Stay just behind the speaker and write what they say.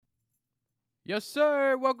Yes,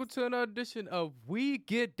 sir. Welcome to another edition of We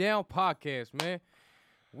Get Down Podcast, man.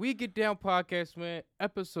 We Get Down Podcast, man.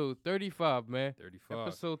 Episode 35, man. 35.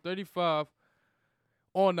 Episode 35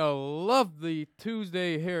 on a lovely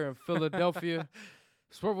Tuesday here in Philadelphia.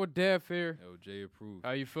 Sport with Dad here. Yo, Jay approved.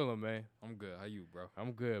 How you feeling, man? I'm good. How you, bro?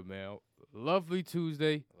 I'm good, man. Lovely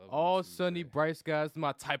Tuesday. Lovely All Tuesday. sunny, bright skies.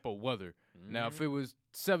 My type of weather. Now, if it was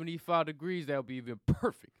 75 degrees, that would be even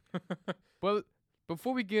perfect. But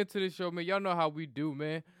before we get into the show, man, y'all know how we do,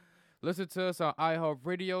 man. Listen to us on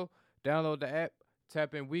iHeartRadio. Download the app.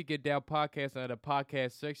 Tap in We Get Down Podcast under the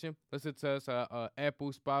podcast section. Listen to us on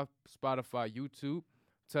Apple, Spotify, YouTube.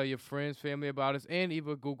 Tell your friends, family about us, and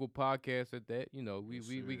even Google Podcasts at that. You know,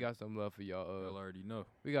 we got some love for y'all. Y'all already know.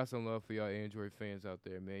 We got some love for y'all Android fans out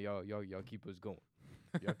there, man. Y'all keep us going.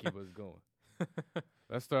 Y'all keep us going.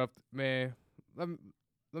 Let's start, man. Let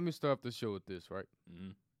me start off the show with this, right?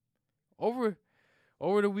 Mm-hmm.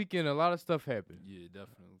 Over the weekend, a lot of stuff happened. Yeah,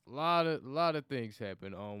 definitely. A lot of things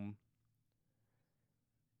happened.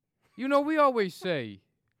 We always say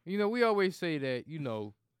that,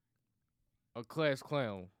 a class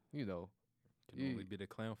clown, Can only be the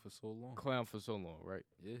clown for so long. right?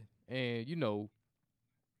 Yeah. And,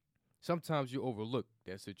 sometimes you overlook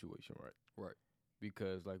that situation, right? Right.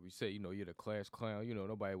 Because, like we say, you're the class clown.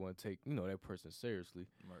 Nobody want to take, that person seriously.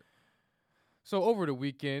 Right. So over the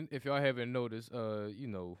weekend, if y'all haven't noticed,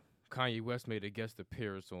 Kanye West made a guest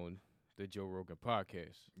appearance on the Joe Rogan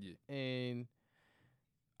podcast. Yeah. And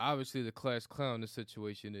obviously the class clown in this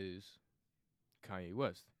situation is Kanye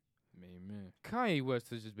West. Man. Kanye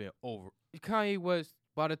West has just been over. Kanye West,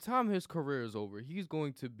 by the time his career is over, he's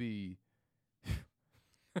going to be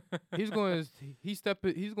he's going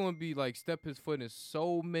to be like step his foot in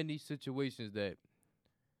so many situations that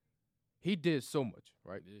he did so much,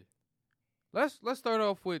 right? Yeah. Let's start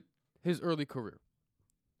off with his early career.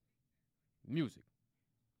 Music.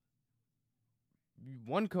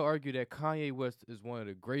 One could argue that Kanye West is one of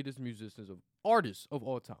the greatest artists of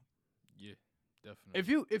all time. Yeah,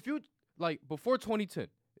 definitely. If you like before 2010,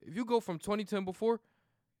 if you go from 2010 before,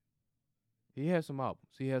 he has some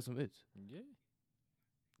albums. He has some hits. Yeah.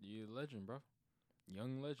 You a legend, bro.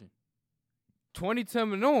 Young legend.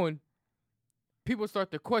 2010 and on, people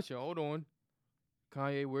start to question, hold on,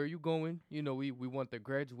 Kanye, where are you going? We want the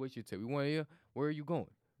graduation tape. We want to hear, where are you going?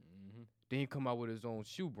 Mm-hmm. Then he come out with his own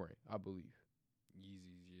shoe brand, I believe.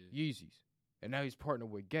 Yeezys, yeah. Yeezys. And now he's partnered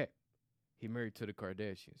with Gap. He married to the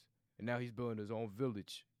Kardashians. And now he's building his own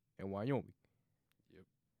village in Wyoming. Yep.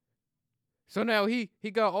 So now he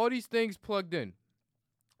got all these things plugged in.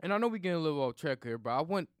 And I know we getting a little off track here, but I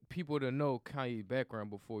want people to know Kanye's background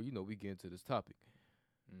before, we get into this topic.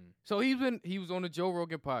 Mm. So he was on the Joe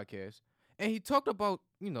Rogan podcast. And he talked about,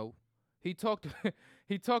 he talked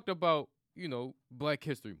about, Black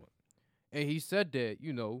History Month. And he said that,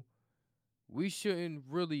 we shouldn't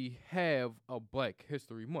really have a Black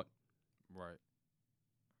History Month. Right.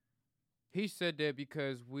 He said that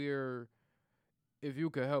because if you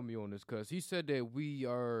could help me on this, because he said that we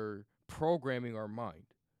are programming our mind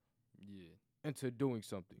into doing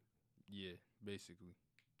something. Yeah, basically.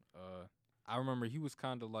 I remember he was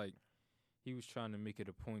kind of like, he was trying to make it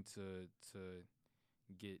a point to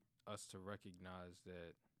get us to recognize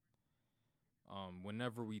that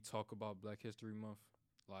whenever we talk about Black History Month,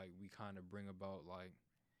 like we kind of bring about like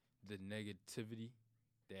the negativity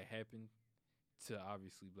that happened to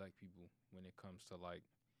obviously Black people when it comes to like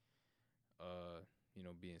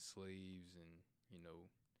being slaves and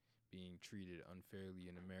being treated unfairly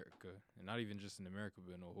in America, and not even just in America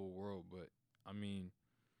but in the whole world. But I mean,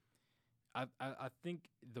 I think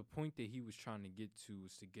the point that he was trying to get to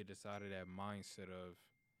was to get us out of that mindset of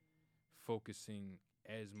focusing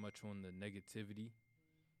as much on the negativity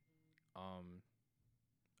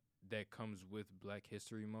that comes with Black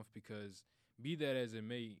History Month, because be that as it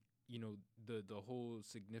may, the whole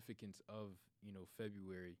significance of,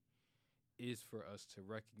 February is for us to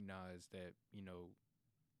recognize that,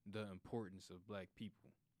 the importance of Black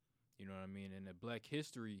people. You know what I mean? And the Black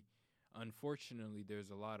history, unfortunately, there's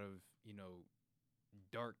a lot of,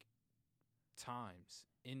 dark times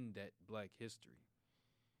in that Black history.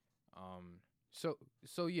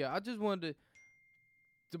 So yeah, I just wanted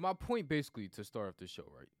to my point basically to start off the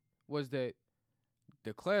show, right, was that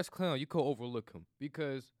the class clown, you could overlook him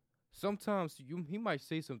because sometimes he might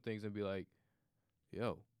say some things and be like,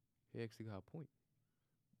 yo, he actually got a point.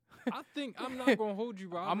 I think I'm not gonna hold you,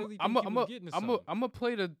 bro. I really think he was getting something. I'm gonna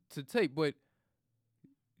play the tape, but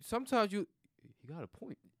sometimes he got a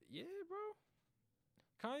point. Yeah, bro.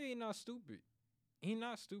 Kanye not stupid. He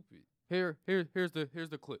not stupid. Here's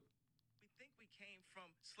the clip. We think we came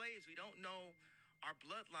from slaves. We don't know our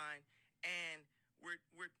bloodline. and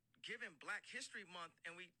we're given Black History Month,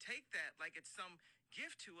 and we take that like it's some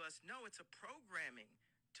gift to us. No, it's a programming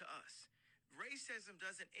to us. Racism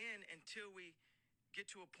doesn't end until we get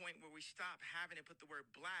to a point where we stop having to put the word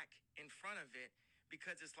black in front of it,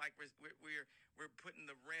 because it's like we're putting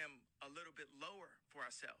the rim a little bit lower for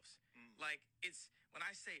ourselves. Like, it's when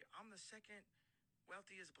I say I'm the second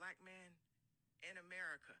wealthiest black man in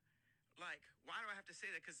America, like, why do I have to say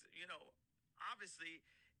that? Because, obviously,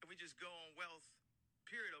 if we just go on wealth,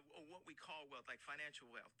 period, or what we call wealth, like financial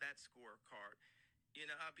wealth, that scorecard,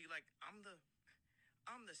 I'd be like, I'm the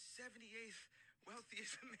 78th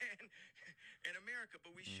wealthiest man in America.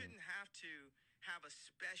 But we shouldn't have to have a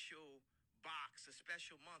special box, a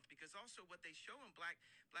special month, because also what they show in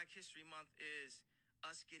Black History Month is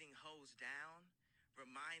us getting hosed down,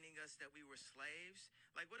 reminding us that we were slaves.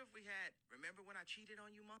 Like, what if we had, remember when I cheated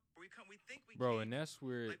on you month? We think we Bro, can. and that's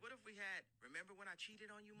where, like, what if we had, remember when I cheated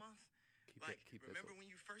on you month? Remember when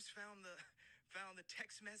you first found the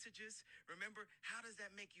text messages? Remember, how does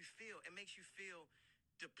that make you feel? It makes you feel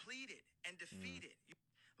depleted and defeated.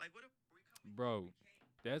 Like, what if bro,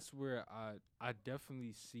 that's where I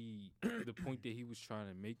definitely see the point that he was trying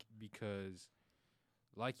to make, because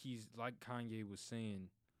like Kanye was saying,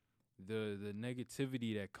 the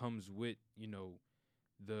negativity that comes with,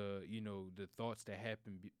 the thoughts that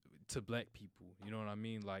happen to black people, you know what I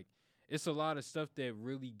mean? Like, it's a lot of stuff that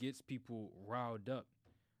really gets people riled up.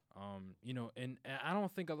 And I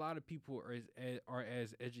don't think a lot of people are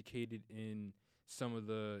as educated in some of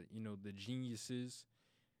the, the geniuses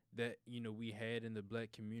that, we had in the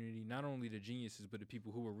black community. Not only the geniuses, but the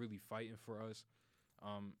people who were really fighting for us.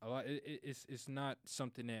 A lot. It's not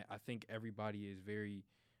something that I think everybody is very,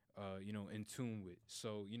 in tune with.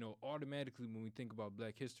 So, automatically when we think about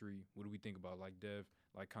Black history, what do we think about? Like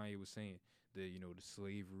Kanye was saying, the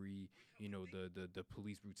slavery, the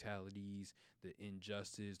police brutalities, the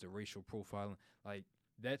injustice, the racial profiling. Like,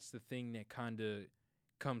 that's the thing that kind of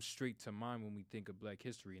comes straight to mind when we think of Black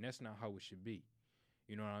history, and that's not how it should be.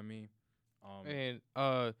 You know what I mean? And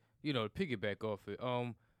to piggyback off it,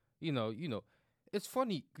 it's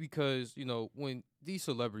funny because when these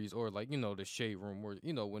celebrities, or like the shade room, or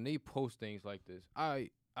when they post things like this, I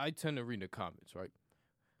tend to read the comments, right?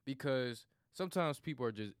 Because sometimes people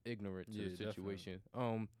are just ignorant to the situation.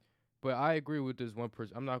 Definitely. But I agree with this one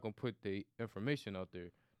person. I'm not gonna put the information out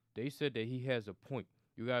there. They said that he has a point.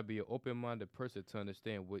 You gotta be an open-minded person to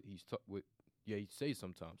understand what he say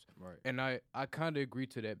sometimes. Right. And I kind of agree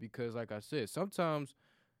to that, because like I said, sometimes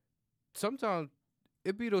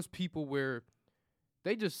it be those people where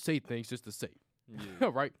they just say things just to say,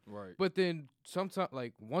 right? Right. But then sometimes,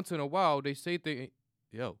 like once in a while, they say things.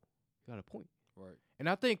 Yo, you got a point. Right. And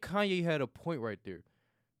I think Kanye had a point right there,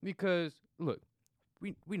 because look,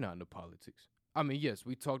 we not into politics. I mean, yes,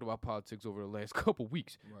 we talked about politics over the last couple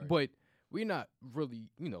weeks, right, but we're not really,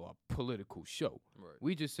 a political show. Right.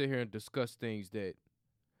 We just sit here and discuss things that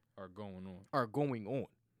are going on.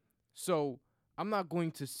 So I'm not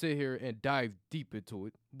going to sit here and dive deep into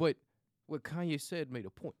it, but what Kanye said made a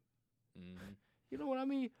point. Mm-hmm. You know what I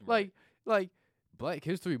mean? Right. Like Black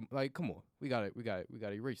history. Like, come on, we gotta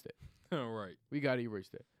erase that. Right. We gotta erase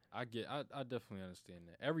that. I definitely understand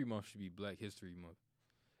that. Every month should be Black History Month.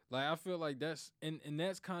 Like, I feel like that's and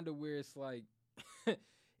that's kind of where it's like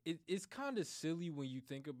it's kind of silly when you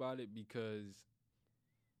think about it, because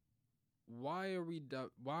why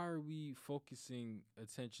are we focusing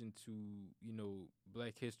attention to,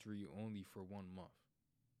 Black history only for 1 month?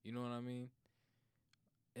 You know what I mean?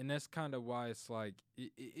 And that's kind of why it's like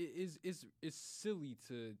it's silly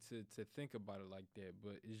to think about it like that,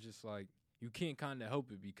 but it's just like you can't kind of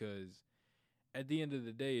help it, because at the end of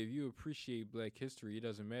the day, if you appreciate Black history, it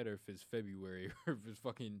doesn't matter if it's February or if it's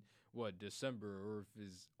fucking December, or if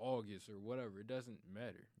it's August or whatever. It doesn't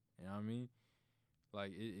matter. You know what I mean?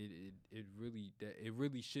 Like, it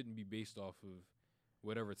really shouldn't be based off of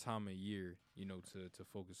whatever time of year, to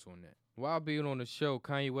focus on that. While being on the show,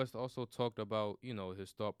 Kanye West also talked about,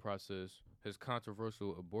 his thought process, his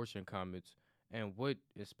controversial abortion comments, and what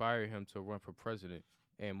inspired him to run for president,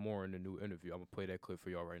 and more in the new interview. I'm gonna play that clip for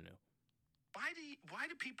y'all right now. Why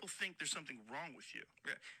do people think there's something wrong with you?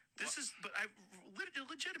 Yeah. But I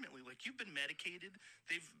legitimately, like, you've been medicated.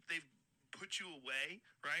 They've put you away,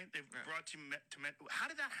 right? They've brought you to how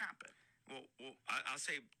did that happen? Well, I'll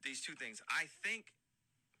say these two things. I think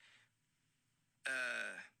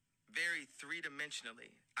very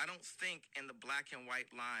three-dimensionally. I don't think in the black and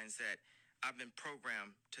white lines that I've been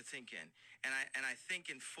programmed to think in. And I think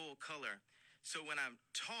in full color. So when I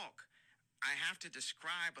talk, I have to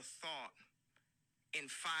describe a thought in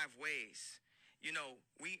 5 ways.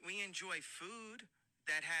 We enjoy food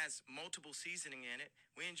that has multiple seasoning in it.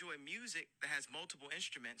 We enjoy music that has multiple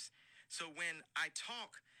instruments. So when I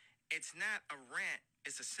talk, it's not a rant,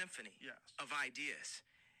 it's a symphony of ideas.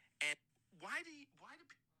 And why do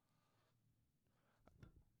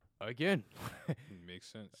Again, Makes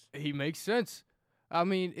sense. he makes sense. I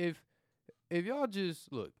mean, if y'all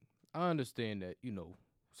just look, I understand that,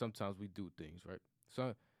 sometimes we do things, right?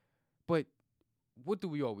 So, but what do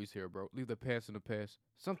we always hear, bro? Leave the past in the past.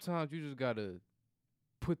 Sometimes you just gotta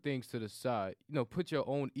put things to the side. Put your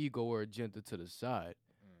own ego or agenda to the side,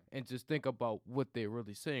 and just think about what they're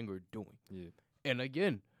really saying or doing. Yeah. And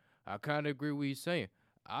again, I kind of agree with what he's saying.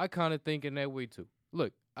 I kind of think in that way too.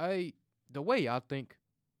 Look, the way I think,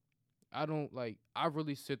 I don't I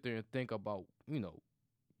really sit there and think about, you know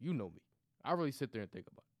me. I really sit there and think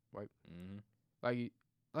about it, right? Mm-hmm.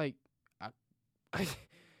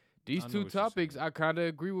 These I know two what you're topics, saying. I kind of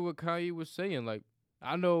agree with what Kanye was saying. Like,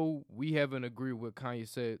 I know we haven't agreed with what Kanye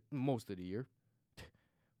said most of the year,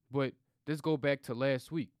 but let's go back to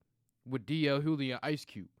last week with DL Hewley and Ice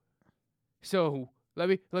Cube. So let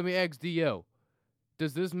me ask DL,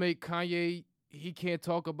 does this make Kanye, he can't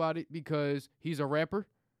talk about it because he's a rapper?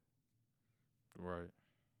 Right.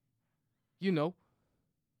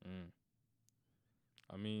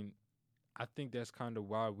 I mean, I think that's kind of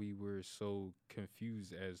why we were so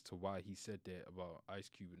confused as to why he said that about Ice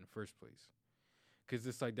Cube in the first place. Cause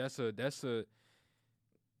it's like that's a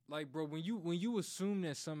like, bro, when you assume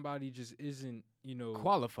that somebody just isn't,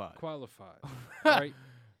 Qualified. right?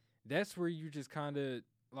 That's where you just kind of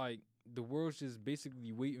like the world's just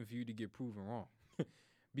basically waiting for you to get proven wrong.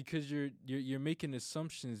 Because you're making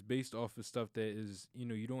assumptions based off of stuff that is,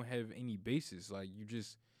 you don't have any basis. Like you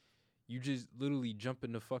just literally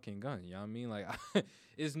jumping the fucking gun. You know what I mean? Like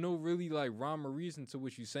it's no really like rhyme or reason to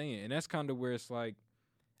what you're saying. And that's kind of where it's like,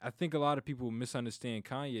 I think a lot of people misunderstand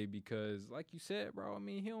Kanye because, like you said, bro, I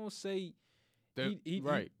mean, he don't say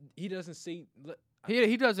right. He doesn't say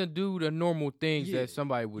He doesn't do the normal things Yeah, that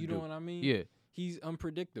somebody would do. You know what I mean? Yeah. He's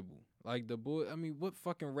unpredictable. Like the boy, I mean, what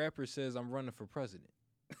fucking rapper says I'm running for president?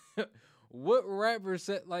 What rapper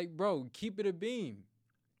said, like, bro, keep it a beam?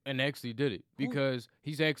 And actually did it because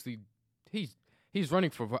he's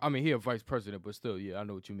running for, I mean, he a vice president, but still, yeah, I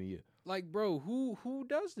know what you mean, yeah. Like, bro, who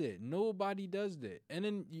does that? Nobody does that. And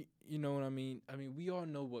then, you know what I mean? I mean, we all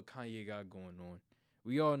know what Kanye got going on.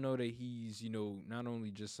 We all know that he's, not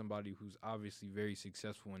only just somebody who's obviously very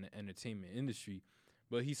successful in the entertainment industry,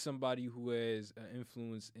 but he's somebody who has an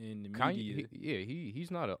influence in the media.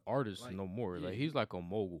 He's not an artist no more. Yeah, like, he's like a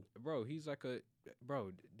mogul. Bro, he's like the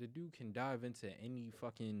dude can dive into any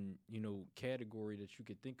fucking, category that you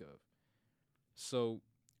could think of. So,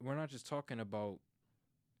 we're not just talking about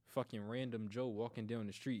fucking random Joe walking down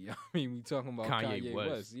the street. I mean, we talking about Kanye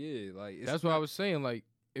West. Yeah, like that's what I was saying. Like,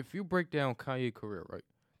 if you break down Kanye's career, right,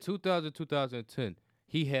 2000, 2010,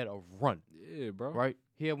 he had a run. Yeah, bro. Right,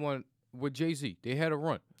 he had one with Jay-Z. They had a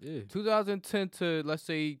run. Yeah. 2010 to let's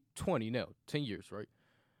say 20 now, 10 years, right?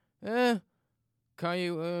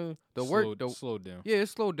 Kanye, slowed down. Yeah, it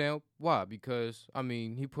slowed down. Why? Because I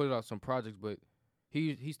mean, he put out some projects, but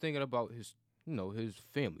he's thinking about his his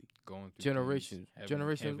family, going through generations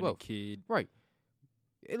as well. A kid, right?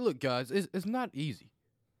 Look, guys, it's not easy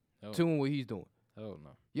doing what he's doing. Hell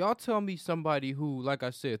no. Y'all tell me somebody who, like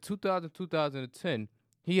I said, 2000, 2010,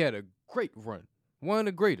 he had a great run, one of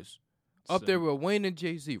the greatest, up there with Wayne and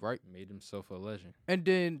Jay-Z, right? Made himself a legend. And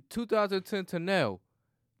then 2010 to now,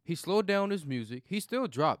 he slowed down his music. He still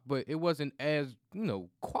dropped, but it wasn't as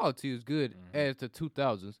quality as good as the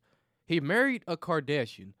 2000s. He married a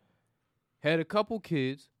Kardashian, had a couple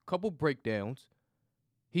kids, couple breakdowns.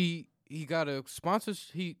 He got a sponsor.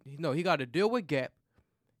 He got a deal with Gap.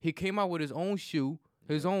 He came out with his own shoe,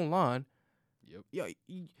 his own line. Yep. Yeah,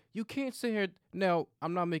 you can't sit here. Now,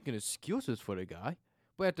 I'm not making excuses for the guy,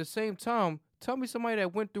 but at the same time, tell me somebody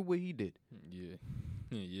that went through what he did. Yeah.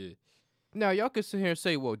 Yeah. Now, y'all can sit here and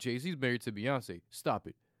say, well, Jay-Z's married to Beyonce. Stop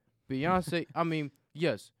it. Beyonce, I mean,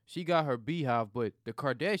 yes, she got her beehive, but the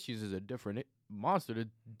Kardashians is a different monster to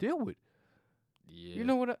deal with. Yeah. You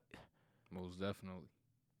know what? Most definitely.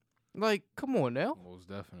 Like, come on now. Most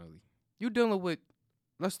definitely. You dealing with,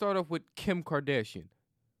 let's start off with Kim Kardashian.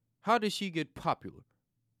 How did she get popular?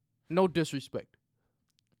 No disrespect.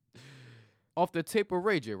 Off the tape of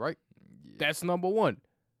Ray J, right? Yeah. That's number one.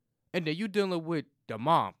 And then you dealing with the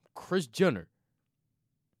mom, Kris Jenner.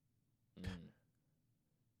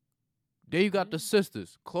 Then you got the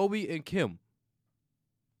sisters, Khloe and Kim.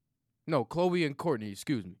 No, Khloe and Kourtney,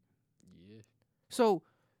 excuse me. Yeah. So,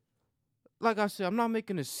 like I said, I'm not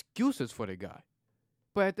making excuses for the guy.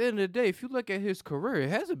 But at the end of the day, if you look at his career, it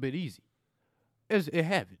hasn't been easy. It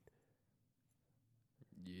haven't.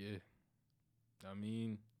 I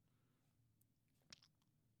mean,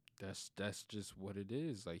 that's just what it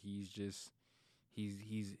is. Like he's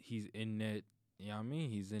in that. You know what I mean?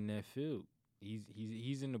 He's in that field.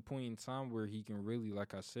 He's in the point in time where he can really,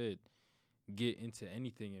 like I said, get into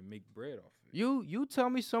anything and make bread off it. You tell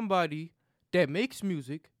me somebody that makes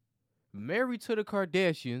music, married to the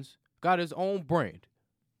Kardashians, got his own brand,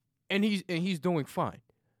 and he's doing fine.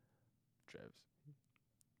 Travis.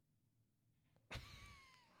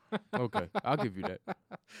 Okay, I'll give you that. Travis.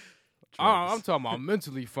 I'm talking about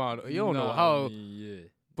mentally fine. You don't know Nah, how, I mean, yeah.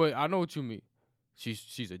 but I know what you mean.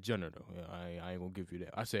 She's a Jenner though. Yeah, I ain't gonna give you that.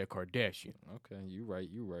 I said Kardashian. Okay, you right.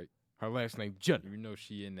 Her last name Jenner. You know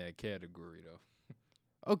she in that category though.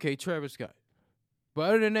 Okay, Travis Scott. But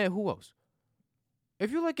other than that, who else?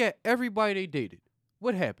 If you look at everybody they dated,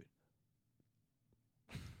 what happened?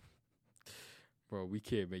 Bro, we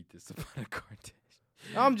can't make this about a Kardashian.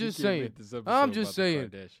 I'm just We can't saying. make this episode I'm just about the saying.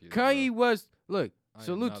 Kardashians, Kanye bro. West, look, I am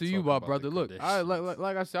salute not to you, talking my about brother. the Look, Kardashians.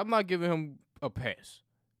 like I said, I'm not giving him a pass.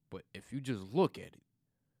 But if you just look at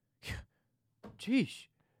it, jeez,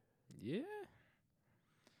 Yeah.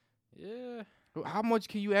 how much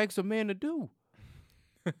can you ask a man to do?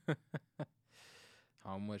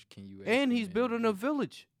 How much can you? And ask he's man to building do? a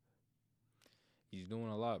village. He's doing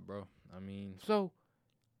a lot, bro. I mean, So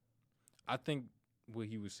I think what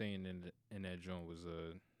he was saying in that joint was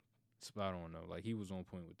spot on though. Like he was on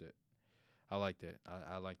point with that. I like that.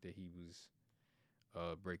 I like that he was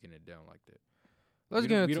breaking it down like that. let's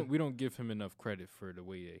get into we don't give him enough credit for the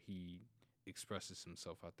way that he expresses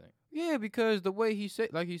himself, I think. yeah, because the way he said,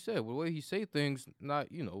 like he said, the way he say things, not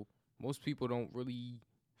most people don't really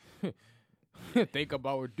think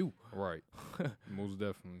about or do. Right. Most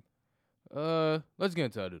definitely. Let's get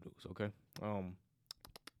into other news, okay?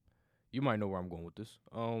 You might know where I'm going with this.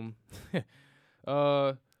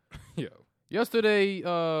 Yo. Yesterday,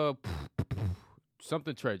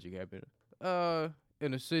 something tragic happened.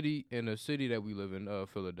 In a city that we live in,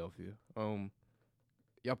 Philadelphia.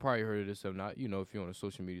 Y'all probably heard of this or not, if you're on the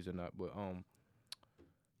social medias or not, but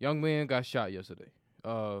young man got shot yesterday.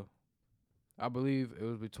 I believe it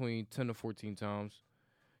was between 10 to 14 times.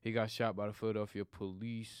 He got shot by the Philadelphia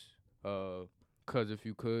police. Cause if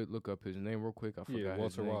you could look up his name real quick, I forgot his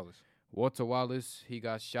Walter name. Wallace. Walter Wallace. He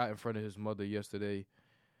got shot in front of his mother yesterday.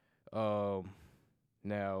 Now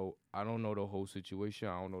I don't know the whole situation.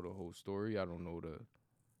 I don't know the whole story. I don't know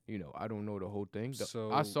I don't know the whole thing.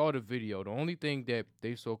 I saw the video. The only thing that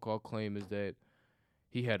they so-called claim is that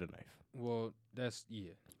he had a knife. Well, that's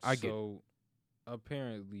I get it. So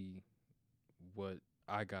apparently what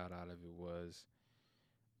I got out of it was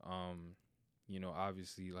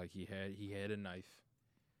obviously like he had a knife.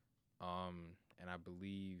 And I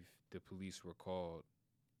believe the police were called,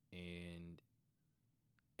 and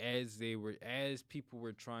as people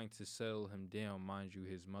were trying to settle him down, mind you,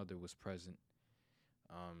 his mother was present.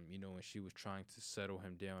 And she was trying to settle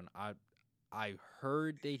him down. I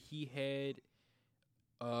heard that he had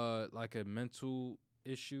like a mental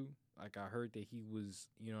issue. Like I heard that he was,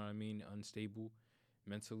 unstable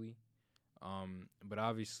mentally. But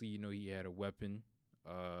obviously, he had a weapon,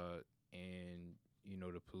 and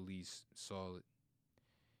the police saw it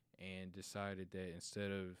and decided that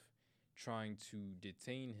instead of trying to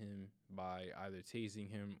detain him by either tasing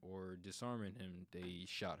him or disarming him, they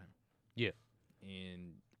shot him. Yeah.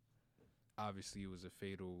 And obviously it was a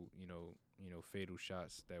fatal, fatal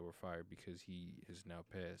shots that were fired because he has now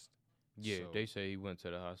passed. Yeah, So- they say he went to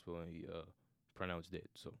the hospital and he pronounced dead.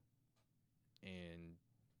 So And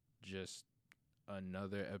just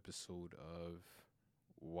another episode of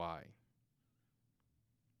why.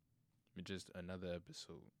 Just another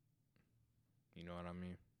episode. You know what I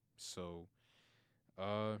mean? So,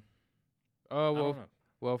 I don't know.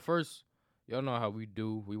 well, first, y'all know how we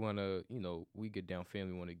do. We wanna, we get down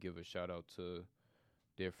family. Want to give a shout out to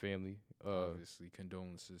their family. Obviously,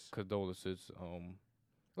 condolences. Condolences.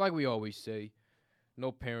 Like we always say,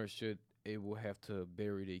 no parent should able have to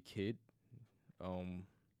bury their kid.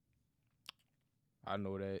 I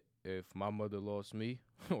know that if my mother lost me,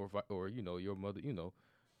 or your mother,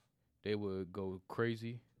 they would go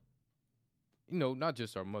crazy. Not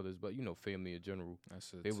just our mothers, but family in general.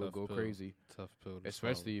 That's a They would tough go pill. crazy, Tough pill to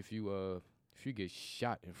especially if you get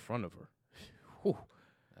shot in front of her. Whew. swallow.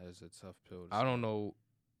 That is a tough pill to I don't know,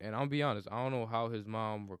 and I'll be honest, I don't know how his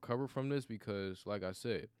mom recovered from this because, like I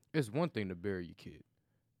said, it's one thing to bury your kid.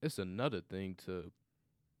 It's another thing to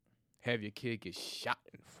have your kid get shot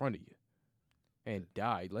in front of you and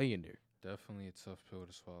die laying there. Definitely a tough pill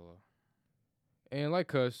to swallow. And like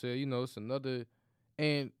Cuz said, it's another,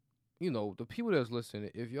 and, the people that's listening,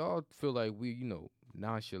 if y'all feel like we,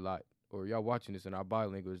 nonchalant or y'all watching this and are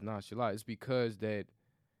bilingual is nonchalant. It's because that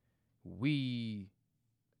we,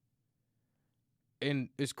 and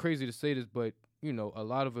it's crazy to say this, but you know, a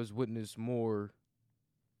lot of us witness more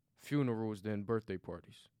funerals than birthday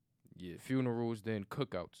parties. Yeah. Funerals than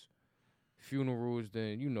cookouts. Funerals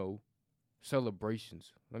than, you know,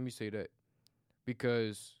 celebrations. Let me say that.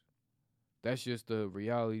 Because that's just the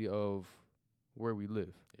reality of where we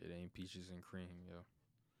live. It ain't peaches and cream, yo.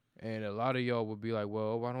 And a lot of y'all would be like,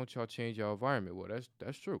 well, why don't y'all change your environment? Well,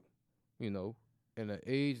 that's true. You know, in the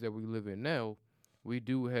age that we live in now, we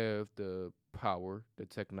do have the power, the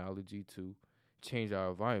technology to change our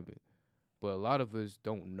environment. But a lot of us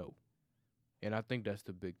don't know. And I think that's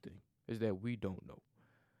the big thing, is that we don't know.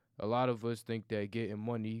 A lot of us think that getting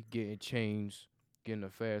money, getting chains, getting the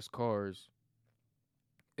fast cars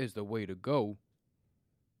is the way to go.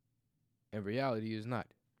 And reality is not.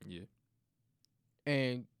 Yeah.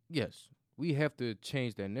 And yes, we have to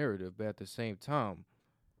change that narrative, but at the same time,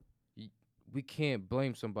 we can't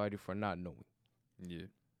blame somebody for not knowing. Yeah.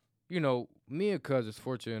 You know, me and Cuz is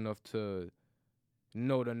fortunate enough to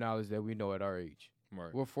know the knowledge that we know at our age.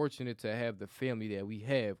 Right. We're fortunate to have the family that we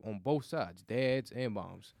have on both sides, dads and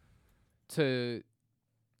moms, to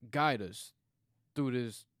guide us through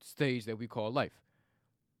this stage that we call life.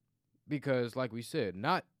 Because, like we said,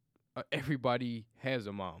 not everybody has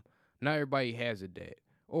a mom. Not everybody has a dad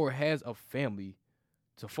or has a family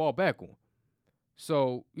to fall back on.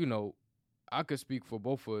 So, you know, I could speak for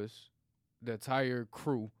both of us, the entire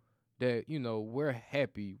crew, that, you know, we're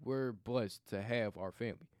happy, we're blessed to have our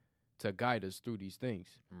family to guide us through these things.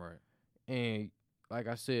 Right. And like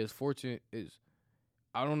I said, it's fortunate is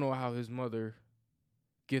I don't know how his mother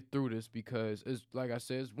get through this, because it's like I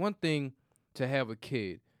said, it's one thing to have a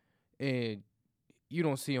kid and you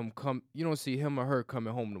don't see him or her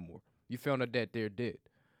coming home no more. You found out that they're dead.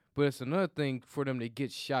 But it's another thing for them to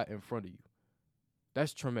get shot in front of you.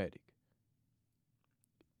 That's traumatic.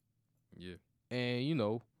 Yeah. And, you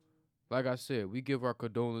know, like I said, we give our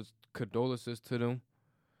condolences to them.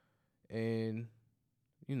 And,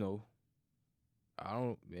 you know,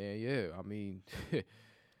 I mean,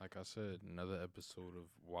 Like I said, another episode of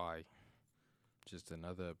Why. Just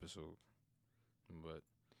another episode. But,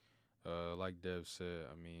 like Dev said,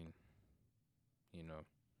 I mean, you know,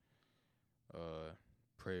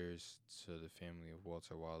 prayers to the family of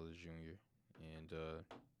Walter Wallace Jr. And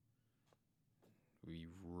we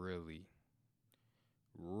really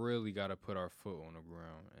got to put our foot on the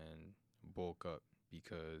ground and bulk up,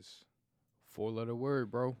 because 4-letter word,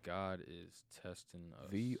 bro. God is testing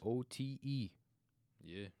us. VOTE.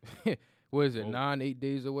 Yeah. What is it, Vote. 8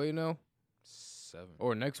 days away now? 7.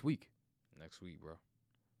 Or next week? Next week, bro.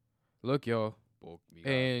 Look, y'all, We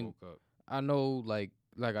gotta And- bulk up. I know, like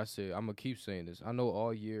I said, I'm going to keep saying this. I know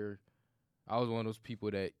all year I was one of those people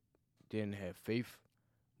that didn't have faith,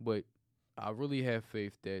 but I really have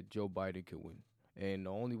faith that Joe Biden can win. And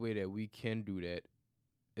the only way that we can do that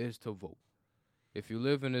is to vote. If you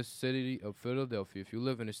live in the city of Philadelphia, if you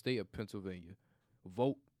live in the state of Pennsylvania,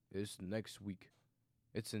 vote is next week.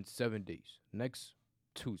 It's in 7 days, next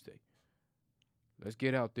Tuesday. Let's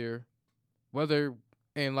get out there.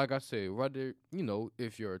 And like I said, whether, you know,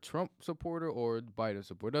 if you're a Trump supporter or a Biden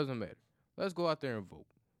supporter, doesn't matter. Let's go out there and vote.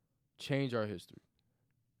 Change our history.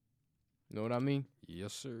 You know what I mean?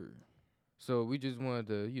 Yes, sir. So we just wanted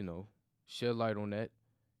to, you know, shed light on that,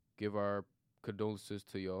 give our condolences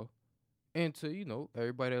to y'all, and to, you know,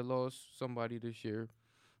 everybody that lost somebody this year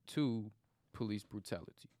to police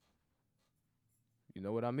brutality. You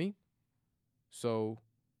know what I mean? So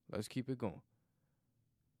let's keep it going.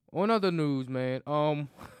 On other news, man,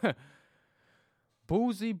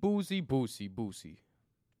 Boosie.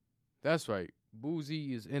 That's right.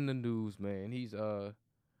 Boosie is in the news, man. He's in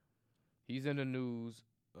the news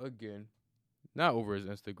again. Not over his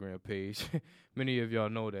Instagram page. Many of y'all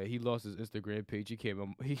know that he lost his Instagram page.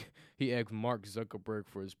 He asked Mark Zuckerberg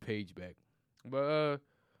for his page back. But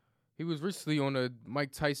he was recently on a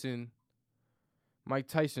Mike Tyson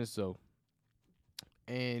show.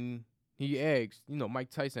 And he asked, you know,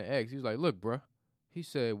 Mike Tyson asked, he was like, "Look, bruh," he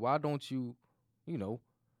said, why don't you you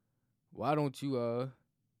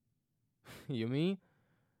mean?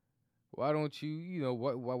 Why don't you,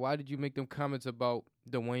 why did you make them comments about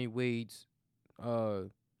Dwayne Wade's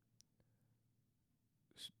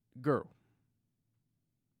girl?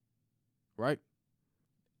 Right?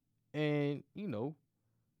 And,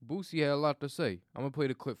 Boosie had a lot to say. I'm going to play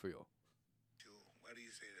the clip for y'all. Why do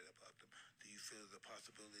you say that about them? Do you feel the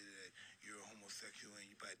possibility that you're a homosexual and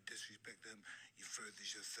you by disrespect them, you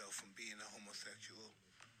furthers yourself from being a homosexual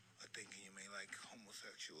or thinking you may like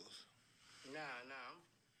homosexuals? Nah.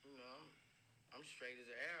 I'm straight as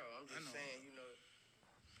an arrow. I'm just saying, you know.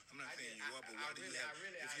 I'm not saying you are, but why do you have?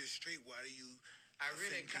 If you're straight, why do you? I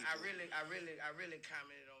really commented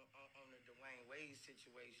on the Dwayne Wade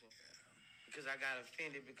situation because I got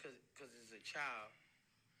offended because it's a child.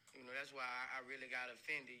 You know, that's why I really got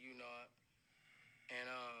offended. You know, and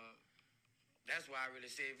that's why I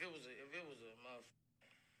really said if it was a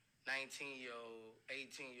 19-year-old,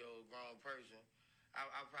 18-year-old grown person,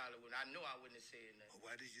 I probably wouldn't. I know I wouldn't have said nothing.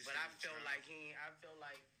 Well, why did you? But I felt like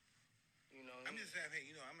you know. I'm just saying, hey,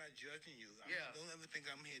 you know, I'm not judging you. Don't ever think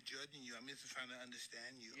I'm here judging you. I'm just trying to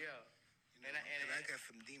understand you. Yeah. You know, and I got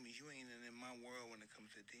some demons. You ain't in my world when it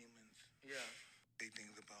comes to demons. Yeah. Big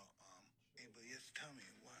things about hey, but just tell me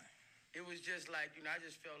why. It was just like, you know, I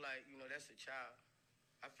just felt like, you know, that's a child.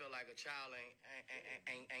 I feel like a child ain't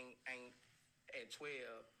at 12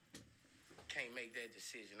 can't make that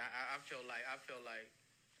decision. I feel like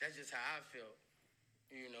that's just how I felt.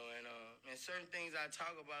 You know, and certain things I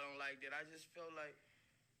talk about on like that, I just feel like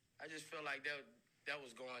that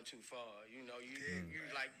was going too far. You know, you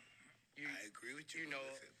like you. I agree with you. You know,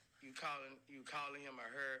 you calling him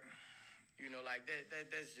or her. You know, like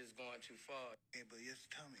that's just going too far. Hey, but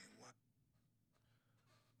just tell me what.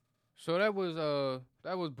 So that was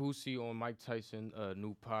Boosie on Mike Tyson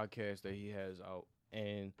new podcast that he has out,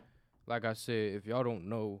 and like I said, if y'all don't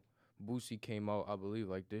know, Boosie came out, I believe,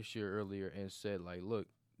 like this year earlier and said, like, look,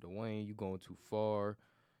 Dwayne, you going too far.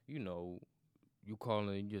 You know, you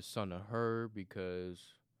calling your son a her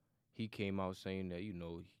because he came out saying that, you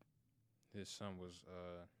know, his son was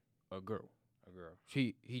a girl. A girl.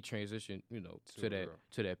 He transitioned, you know, to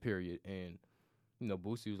that period, and you know,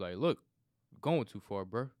 Boosie was like, look, you're going too far,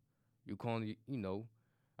 bro. You calling, you know,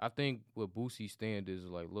 I think what Boosie's stand is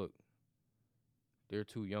like, look, they're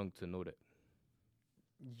too young to know that.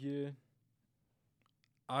 Yeah.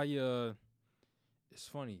 It's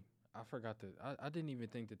funny. I forgot that. I didn't even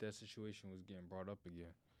think that situation was getting brought up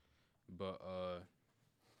again. But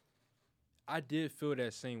I did feel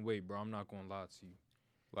that same way, bro. I'm not gonna lie to you.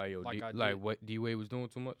 Like, yo, what D-Wade was doing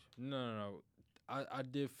too much? No. I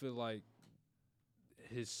did feel like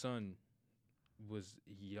his son was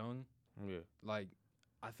young. Yeah. Like,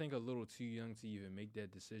 I think a little too young to even make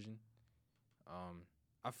that decision.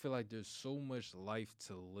 I feel like there's so much life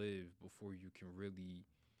to live before you can really,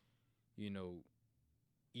 you know,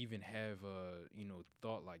 even have a, you know,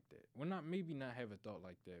 thought like that. Well, maybe not have a thought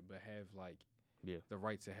like that, but have like the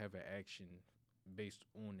right to have an action based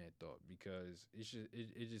on that thought, because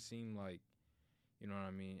it just seemed like, you know what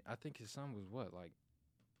I mean? I think his son was what, like,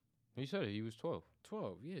 he said he was 12.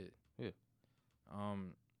 12, yeah.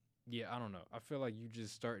 Yeah, I don't know. I feel like you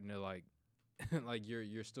just starting to like like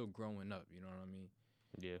you're still growing up, you know what I mean?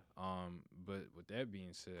 Yeah. But with that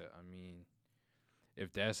being said, I mean,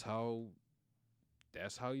 if that's how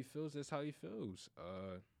he feels, that's how he feels.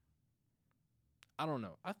 I don't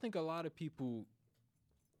know. I think a lot of people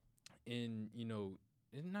in, you know,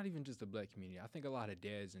 and not even just the black community, I think a lot of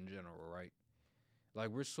dads in general, right? Like,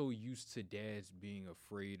 we're so used to dads being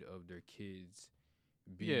afraid of their kids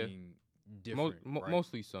being different. Right?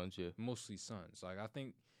 Mostly sons, yeah. Mostly sons. Like, I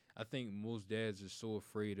think most dads are so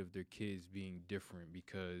afraid of their kids being different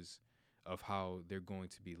because of how they're going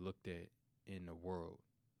to be looked at in the world.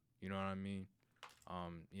 You know what I mean?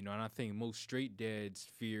 You know, and I think most straight dads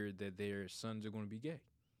fear that their sons are going to be gay.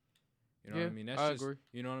 You know what I mean? I agree.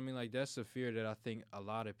 You know what I mean? Like, that's a fear that I think a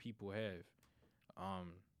lot of people have.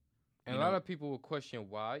 And a lot of people will question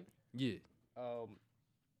why. Yeah.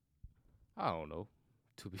 I don't know,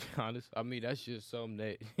 to be honest. I mean, that's just something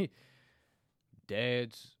that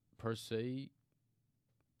dads per se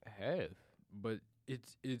have. But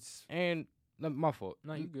it's and my fault.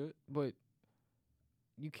 No, you good. But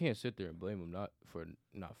you can't sit there and blame him for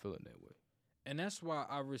not feeling that way. And that's why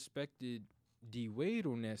I respected D-Wade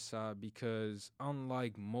on that side, because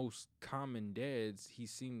unlike most common dads, he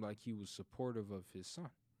seemed like he was supportive of his son.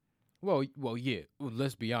 Well, yeah. Well,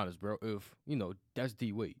 let's be honest, bro. If, you know, that's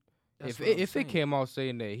D-Wade. If it came out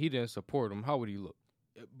saying that he didn't support him, how would he look?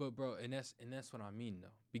 But bro, and that's what I mean though,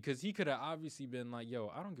 because he could have obviously been like,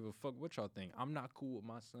 "Yo, I don't give a fuck what y'all think. I'm not cool with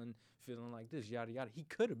my son feeling like this, yada yada." He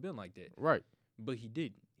could have been like that, right? But he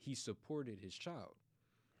didn't. He supported his child.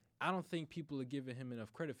 I don't think people are giving him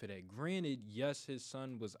enough credit for that. Granted, yes, his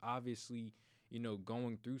son was obviously, you know,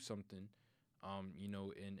 going through something, you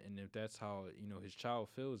know, and if that's how, you know, his child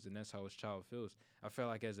feels, then that's how his child feels. I feel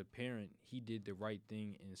like as a parent, he did the right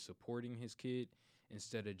thing in supporting his kid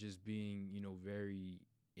instead of just being, you know, very,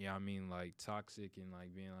 I mean, like, toxic and,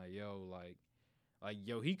 like, being like,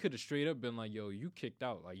 yo, he could have straight up been like, yo, you kicked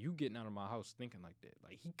out. Like, you getting out of my house thinking like that.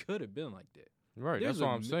 Like, he could have been like that. Right, that's what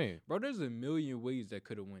I'm saying. Bro, there's a million ways that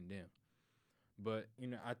could have went down. But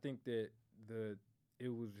I think that it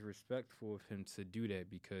was respectful of him to do that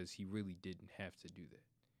because he really didn't have to do that.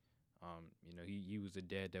 He was a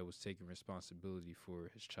dad that was taking responsibility for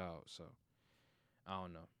his child. So I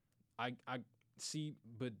don't know. I see,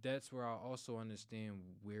 but that's where I also understand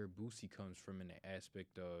where Boosie comes from in the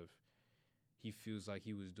aspect of he feels like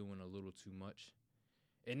he was doing a little too much.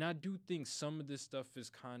 And I do think some of this stuff is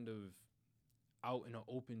kind of out in the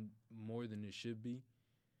open more than it should be.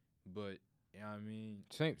 But, I mean.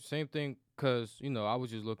 Same thing, because, I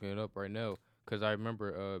was just looking it up right now, because I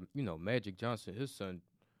remember, Magic Johnson, his son,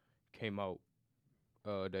 came out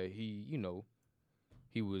that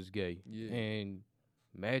he was gay. Yeah. And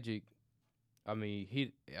Magic, I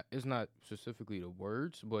mean, it's not specifically the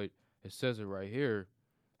words, but it says it right here.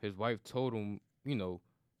 His wife told him,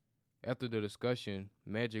 after the discussion,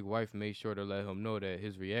 Magic's wife made sure to let him know that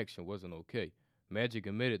his reaction wasn't okay. Magic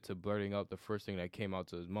admitted to blurting out the first thing that came out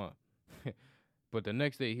to his mom. But the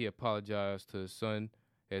next day, he apologized to his son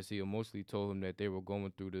as he emotionally told him that they were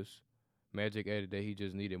going through this. Magic added that he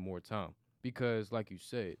just needed more time. Because, like you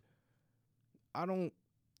said,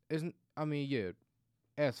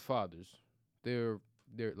 as fathers, they're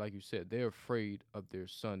like you said, they're afraid of their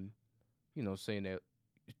son, saying that,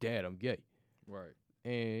 Dad, I'm gay. Right.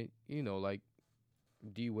 And, like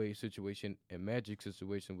D-Wade's situation and Magic's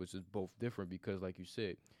situation, which is both different because, like you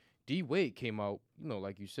said, D-Wade came out,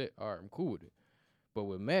 like you said, all right, I'm cool with it. But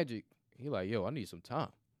with Magic, he like, yo, I need some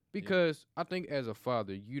time. Because I think as a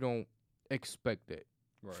father, you don't expect that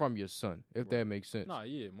from your son, if that makes sense. Nah,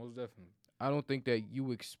 yeah, most definitely. I don't think that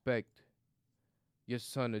you expect your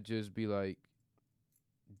son to just be like,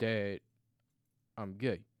 Dad, I'm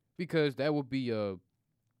gay. Because that would be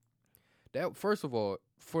first of all,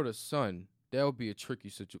 for the son, that would be a tricky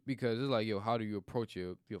situation. Because it's like, yo, how do you approach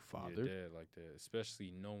your father? Your dad like that,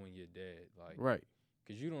 especially knowing your dad. Like, right.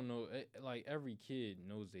 Because you don't know, like, every kid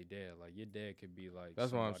knows their dad. Like, your dad could be like,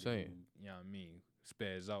 that's what I'm saying. Who, you know what I mean?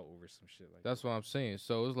 Spaz out over some shit like that's what I'm saying.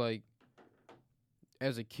 So it's like,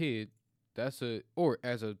 as a kid, or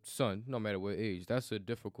as a son, no matter what age, that's a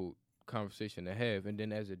difficult conversation to have. And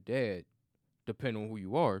then as a dad, depending on who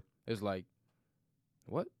you are, it's like,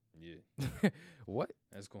 what? Yeah. What?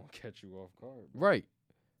 That's going to catch you off guard. Bro. Right.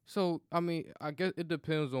 So, I mean, I guess it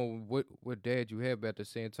depends on what dad you have, but at the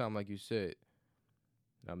same time, like you said,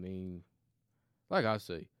 I mean, like I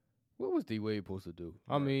say, what was D-Wade supposed to do?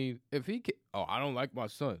 Right. I mean, if he I don't like my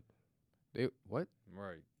son. What?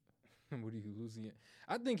 Right. What are you losing it?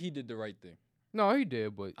 I think he did the right thing. No, he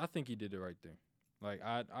did, but I think he did the right thing. Like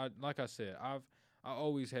like I said, I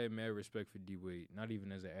always had mad respect for D-Wade, not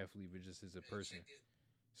even as an athlete, but just as a person.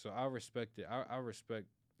 So I respect it. I respect,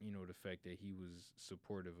 the fact that he was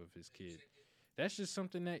supportive of his kid. That's just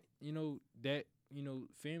something that,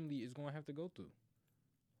 family is going to have to go through.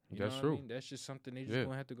 That's true. I mean? That's just something they just going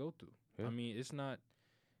to have to go through. Yeah. I mean, it's not,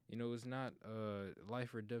 it's not a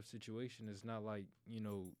life or death situation. It's not like,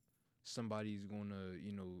 somebody's going to,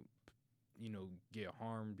 get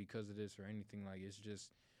harmed because of this or anything. Like, it's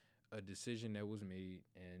just a decision that was made,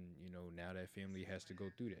 and, now that family has to go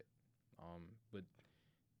through that. But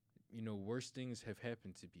worse things have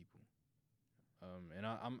happened to people. And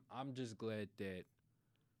I'm just glad that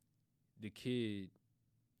the kid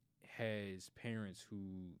has parents who,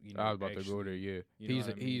 I was about to go there, yeah.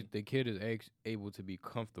 The kid is able to be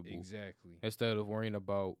comfortable. Exactly. Instead of worrying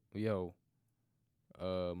about,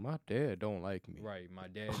 my dad don't like me. Right, my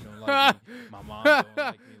dad don't like me. My mom don't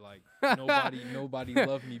like me. Like, nobody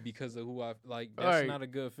love me because of who I like. That's not a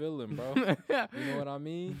good feeling, bro. You know what I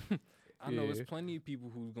mean? I know there's plenty of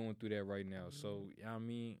people who's going through that right now. So, I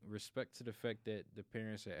mean, respect to the fact that the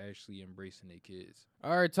parents are actually embracing their kids.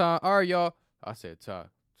 All right, Ty. All right, y'all. I said Ty.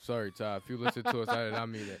 Sorry, Ty. If you listen to us, I did not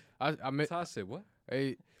mean that. I meant Ty said what?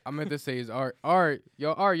 Hey, I meant to say is all right,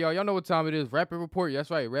 y'all. Y'all know what time it is. Rapid report.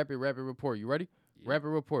 That's right. Rapid report. You ready? Yeah. Rapid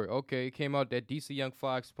report. Okay, it came out that DC Young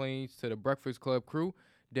Fly explains to the Breakfast Club crew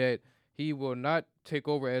that he will not take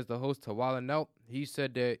over as the host to Wildin' Out. He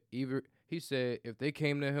said that if they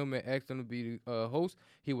came to him and asked him to be the host,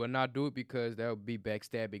 he would not do it because that would be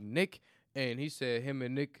backstabbing Nick. And he said him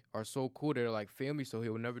and Nick are so cool, they're like family, so he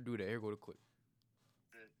will never do that. Here go the clip.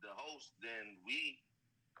 The host, then we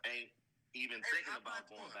ain't even thinking about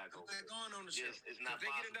going back over. It's not if they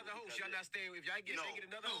possible. Get another host, y'all not staying. If y'all get, they get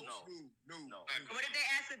another host. No. What if they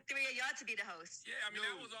asked the three of y'all to be the host? Yeah, I mean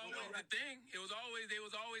that was always the thing. They was always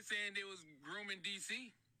saying they was grooming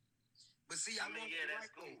DC. But see, I want the right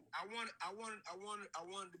thing. I wanted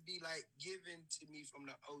to be like given to me from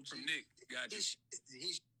the OG. From Nick, gotcha. It's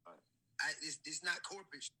not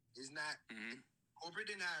corporate. It's not corporate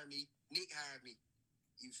didn't hire me. Nick hired me.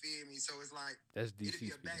 You feel me? So it's like, That's DC it'd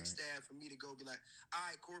be a speaking, right? backstab for me to go be like, all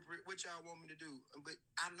right, corporate, what y'all want me to do? But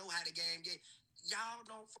I know how the game get. Y'all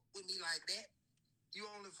don't fuck with me like that. You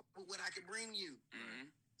only fuck with what I can bring you.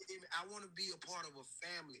 I want to be a part of a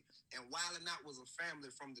family. And Wild 'N Out was a family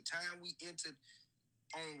from the time we entered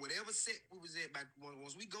on whatever set we was at.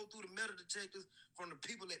 Once we go through the metal detectors, from the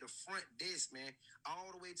people at the front desk, man,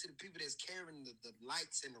 all the way to the people that's carrying the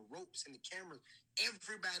lights and the ropes and the cameras,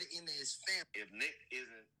 everybody in there is family. If Nick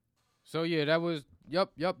isn't. So yeah, that was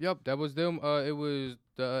yep. That was them. It was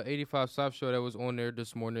the 85 South show that was on there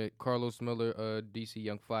this morning. Carlos Miller, DC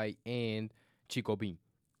Young Fight, and Chico Bean.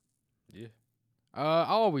 Yeah. I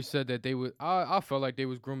always said that they would. I felt like they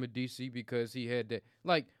was grooming DC because he had that.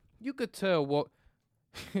 Like you could tell what.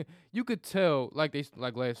 You could tell like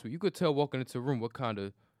last week. You could tell walking into a room what kind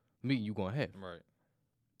of meeting you gonna have. Right.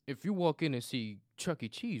 If you walk in and see Chuck E.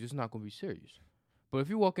 Cheese, it's not gonna be serious. But if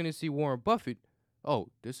you walk in and see Warren Buffett, oh,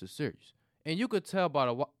 this is serious. And you could tell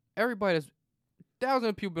by everybody that's thousands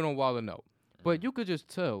of people been on Wild 'N Out, but you could just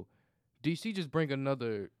tell DC just bring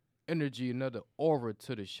another energy, another aura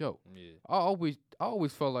to the show. Yeah. I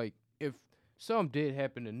always felt like if something did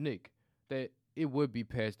happen to Nick, that it would be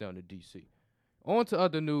passed down to DC. On to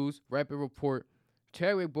other news. Rapid report.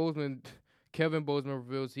 Chadwick Boseman, Kevin Boseman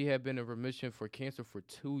reveals he had been in remission for cancer for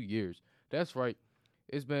 2 years. That's right.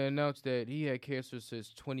 It's been announced that he had cancer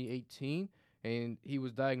since 2018, and he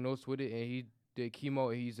was diagnosed with it, and he did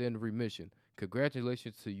chemo, and he's in remission.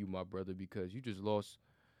 Congratulations to you, my brother, because you just lost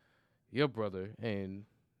your brother, and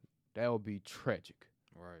that would be tragic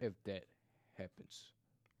if that happens.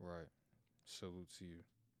 Right. Salute to you.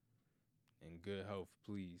 In good health,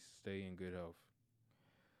 please. Stay in good health.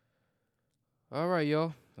 All right,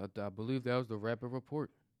 y'all. I believe that was the rapid report.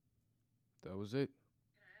 That was it.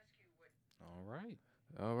 All right.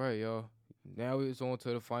 All right, y'all. Now it's on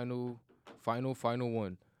to the final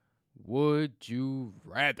one. Would you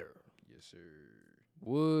rather? Yes, sir.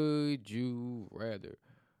 Would you rather?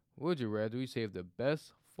 Would you rather we save the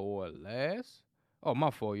best for last? Oh,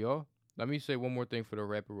 my fault, y'all. Let me say one more thing for the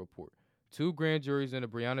rapid report. 2 grand juries in the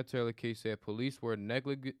Breonna Taylor case said police were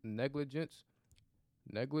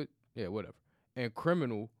and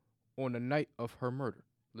criminal on the night of her murder.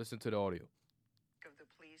 Listen to the audio. Of the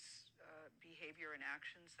police behavior and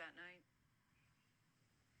actions that night?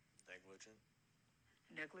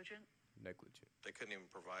 Negligent? They couldn't even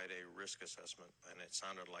provide a risk assessment, and it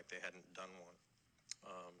sounded like they hadn't done one.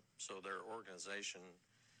 So their organization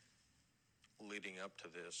leading up to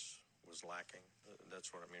this was lacking.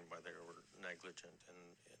 That's what I mean by they were negligent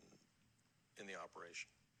in the operation.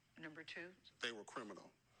 Number 2? They were criminal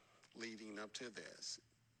leading up to this,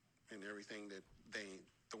 and everything that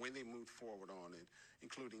the way they moved forward on it,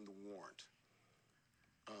 including the warrant,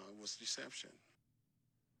 was deception.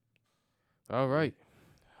 All right.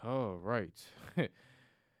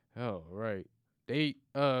 They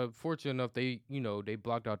fortunate enough they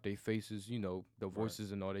blocked out their faces, the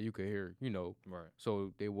voices and all that you could hear, Right.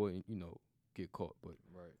 so they wouldn't, get caught. But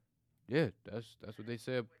Right. yeah, that's what they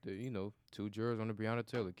said. 2 jurors on the Breonna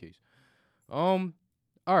Taylor case. All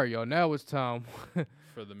right, y'all. Now it's time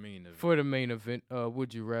For the main event. For the main event.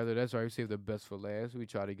 Would you rather? That's right. We save the best for last. We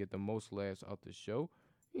try to get the most laughs out the show.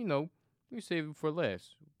 We save it for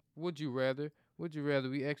last. Would you rather? Would you rather?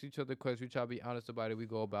 We ask each other questions. We try to be honest about it. We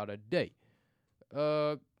go about a day.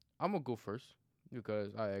 I'm gonna go first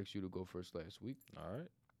because I asked you to go first last week. All right.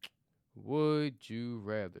 Would you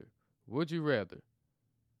rather? Would you rather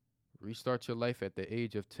restart your life at the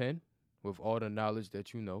age of 10 with all the knowledge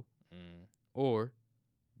that you know, or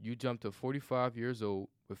you jump to 45 years old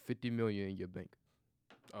with 50 million in your bank?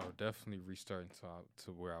 Oh, definitely restarting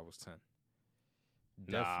to where I was 10.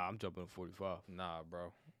 Nah, I'm jumping to 45. Nah,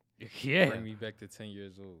 bro. Yeah. Bring me back to 10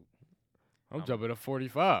 years old. I'm jumping to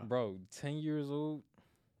 45. Bro, 10 years old?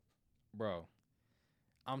 Bro,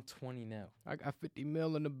 I'm 20 now. I got 50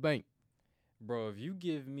 mil in the bank. Bro, if you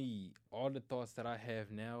give me all the thoughts that I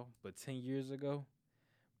have now, but 10 years ago,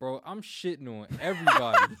 bro, I'm shitting on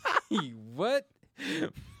everybody. What?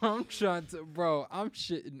 I'm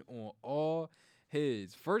shitting on all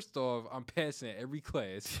heads. First off, I'm passing every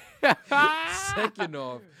class. Second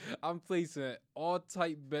off, I'm placing all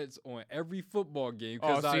type bets on every football game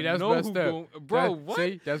because I know who's going. Bro, what?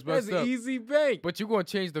 See, that's an easy bank. But you're going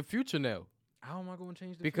to change the future now. How am I going to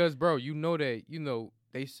change the Because, bro, you know that,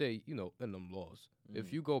 they say, in them laws,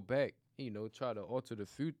 if you go back, try to alter the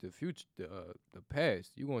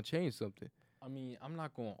past, you're going to change something. I mean, I'm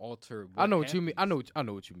not going to alter. I know what you mean. I know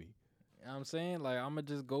what you mean. You know what I'm saying? Like, I'm going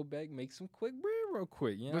to just go back, make some quick bread real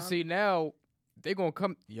quick. You know but see, now They gonna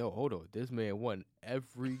come. Yo, hold on. This man won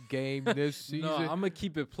every game this season. No, I'm gonna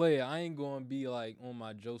keep it player. I ain't gonna be like on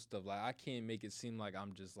my Joe stuff. Like I can't make it seem like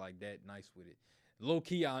I'm just like that nice with it. Low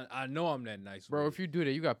key, I know I'm that nice, bro. with If you do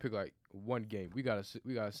that, you gotta pick like one game. We gotta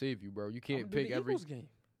save you, bro. You can't pick every game.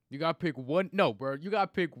 You gotta pick one. No, bro. You gotta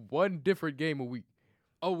pick one different game a week.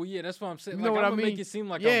 Oh well, yeah, that's what I'm saying. You like, know what I'm I mean? Make it seem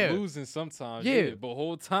like Yeah. I'm losing sometimes. Yeah. But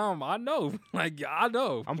whole time I know, like I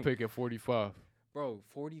know. I'm picking 45. Bro,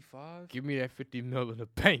 45. Give me that 50 mil in the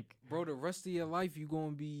bank. Bro, the rest of your life you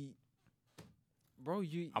gonna be. Bro,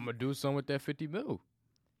 I'm gonna do something with that 50 mil.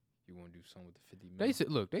 You gonna do something with the 50 mil? They said,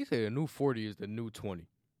 look, they say a new 40 is the new 20.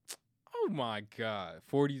 Oh my God,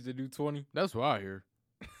 40 is the new 20. That's what I hear.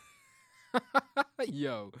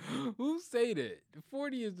 Yo, who say that?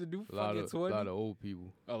 40 is the new fucking 20. A lot of old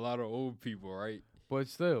people. A lot of old people, right? But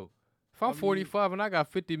still, if I'm 45 and I got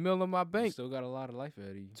 50 mil in my You bank, still got a lot of life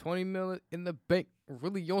ahead of you. 20 mil in the bank,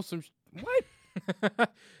 really on some what?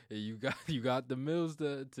 Hey, you got the mills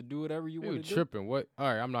to do whatever you want to do. Tripping. What? All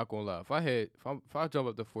right, I'm not gonna lie. If I jump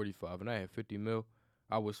up to 45 and I had 50 mil,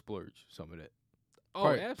 I would splurge some of that. Oh,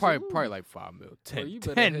 probably, absolutely. probably like 5 mil, 10, you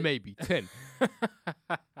 10 maybe 10.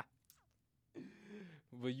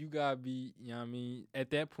 But you gotta be, you know what I mean?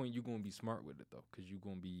 At that point, you're gonna be smart with it though, cause you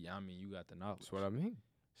gonna be, I mean, you got the knowledge. That's what I mean.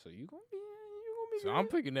 So you gonna be. So I'm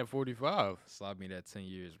picking that 45. Slap me that 10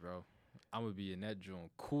 years, bro. I'm gonna be in that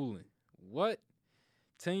joint cooling. What?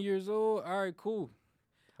 10 years old? All right, cool.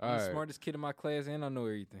 I'm the smartest kid in my class, and I know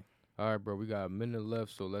everything. All right, bro. We got a minute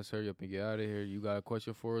left, so let's hurry up and get out of here. You got a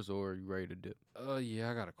question for us, or are you ready to dip?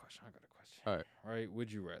 Yeah, I got a question. All right. All right.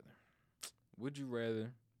 Would you rather? Would you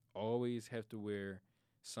rather always have to wear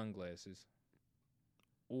sunglasses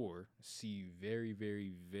or see very,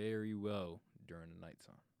 very, very well during the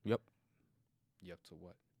nighttime? Yep. Yep to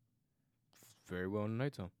what? Very well in the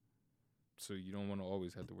nighttime. So you don't want to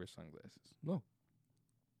always have to wear sunglasses? No.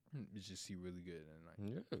 You just see really good at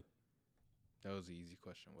night. Yeah. That was an easy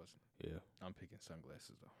question, wasn't it? Yeah. I'm picking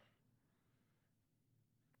sunglasses, though.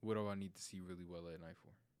 What do I need to see really well at night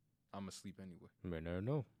for? I'm asleep anyway. You may never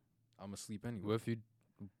know. I'm asleep anyway. What if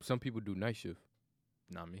some people do night shift?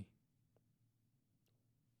 Not me.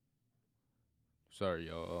 Sorry,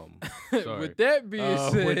 y'all. Sorry. With that being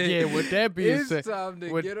said, with that being said, it's time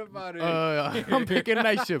to get up out of here. I'm picking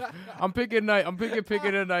night shift. I'm picking night. I'm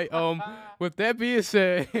picking a night. With that being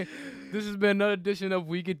said, this has been another edition of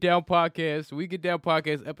We Get Down Podcast. We Get Down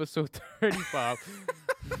Podcast, episode 35.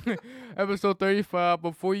 Episode 35.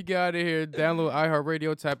 Before you get out of here, download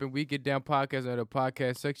iHeartRadio, type in We Get Down Podcast in the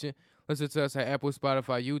podcast section. Listen to us at Apple,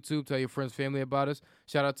 Spotify, YouTube. Tell your friends, family about us.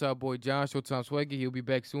 Shout out to our boy John, Showtime Swaggy. He'll be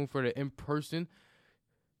back soon for the in-person.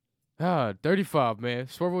 35, man.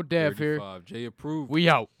 Swervo Dav here. 35. Jay approved. We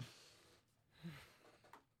out.